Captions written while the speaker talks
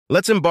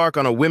Let's embark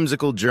on a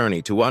whimsical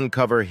journey to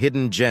uncover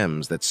hidden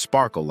gems that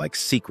sparkle like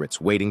secrets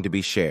waiting to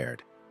be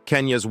shared.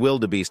 Kenya's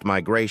wildebeest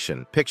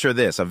migration. Picture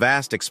this, a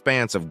vast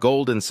expanse of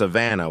golden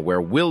savanna where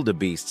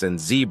wildebeests and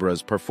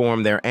zebras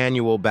perform their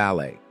annual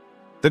ballet.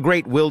 The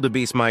Great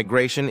Wildebeest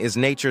Migration is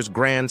nature's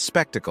grand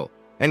spectacle,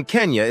 and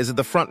Kenya is at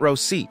the front row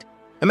seat.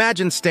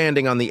 Imagine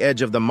standing on the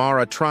edge of the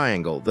Mara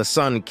Triangle, the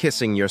sun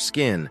kissing your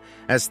skin,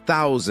 as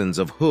thousands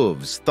of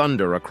hooves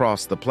thunder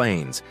across the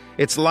plains.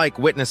 It's like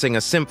witnessing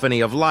a symphony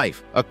of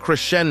life, a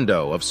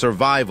crescendo of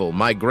survival,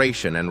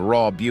 migration, and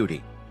raw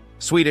beauty.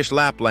 Swedish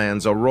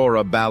Lapland's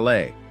Aurora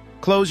Ballet.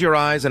 Close your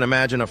eyes and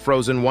imagine a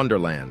frozen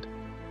wonderland.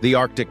 The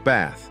Arctic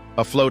bath,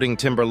 a floating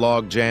timber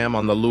log jam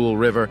on the Lule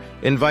River,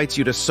 invites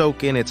you to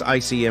soak in its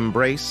icy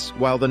embrace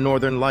while the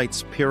northern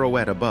lights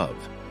pirouette above.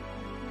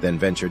 Then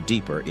venture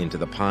deeper into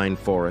the pine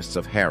forests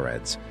of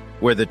Harrods,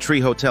 where the tree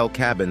hotel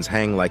cabins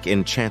hang like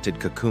enchanted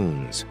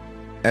cocoons.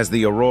 As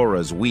the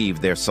Auroras weave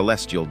their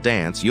celestial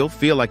dance, you'll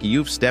feel like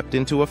you've stepped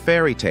into a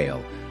fairy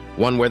tale,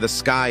 one where the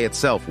sky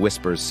itself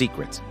whispers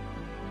secrets.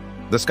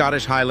 The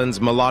Scottish Highlands'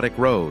 melodic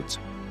roads.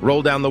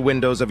 Roll down the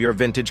windows of your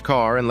vintage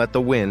car and let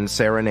the wind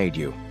serenade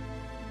you.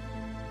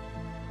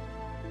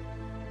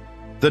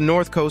 The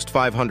North Coast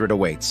 500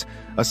 awaits,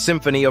 a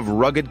symphony of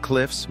rugged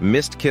cliffs,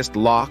 mist-kissed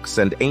lochs,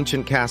 and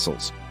ancient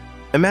castles.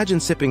 Imagine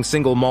sipping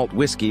single malt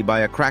whiskey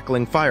by a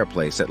crackling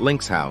fireplace at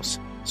Link's house.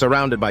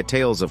 Surrounded by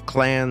tales of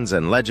clans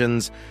and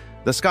legends,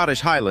 the Scottish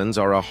Highlands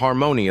are a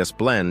harmonious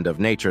blend of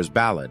nature's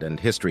ballad and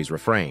history's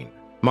refrain.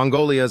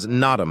 Mongolia's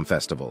Naadam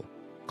Festival.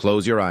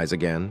 Close your eyes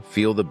again,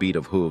 feel the beat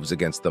of hooves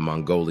against the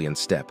Mongolian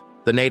steppe.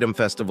 The Naadam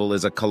Festival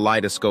is a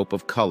kaleidoscope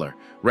of color.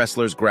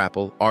 Wrestlers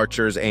grapple,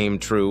 archers aim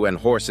true, and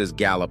horses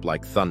gallop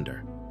like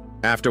thunder.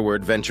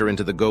 Afterward, venture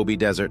into the Gobi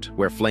Desert,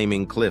 where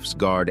flaming cliffs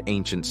guard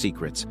ancient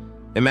secrets.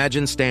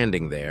 Imagine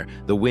standing there,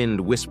 the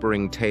wind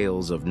whispering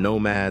tales of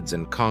nomads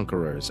and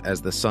conquerors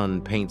as the sun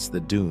paints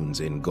the dunes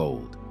in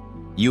gold.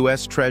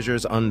 U.S.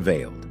 treasures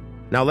unveiled.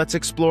 Now let's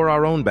explore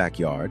our own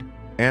backyard,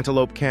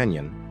 Antelope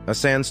Canyon, a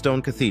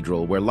sandstone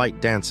cathedral where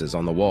light dances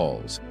on the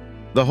walls.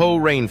 The Hoh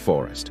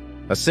Rainforest,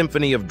 a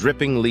symphony of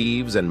dripping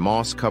leaves and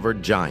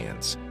moss-covered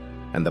giants.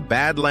 And the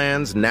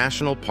Badlands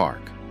National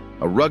Park,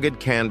 a rugged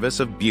canvas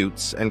of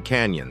buttes and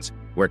canyons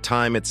where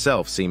time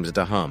itself seems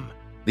to hum.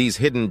 These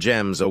hidden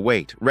gems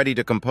await, ready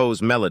to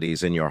compose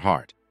melodies in your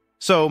heart.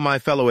 So, my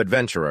fellow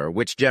adventurer,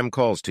 which gem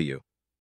calls to you?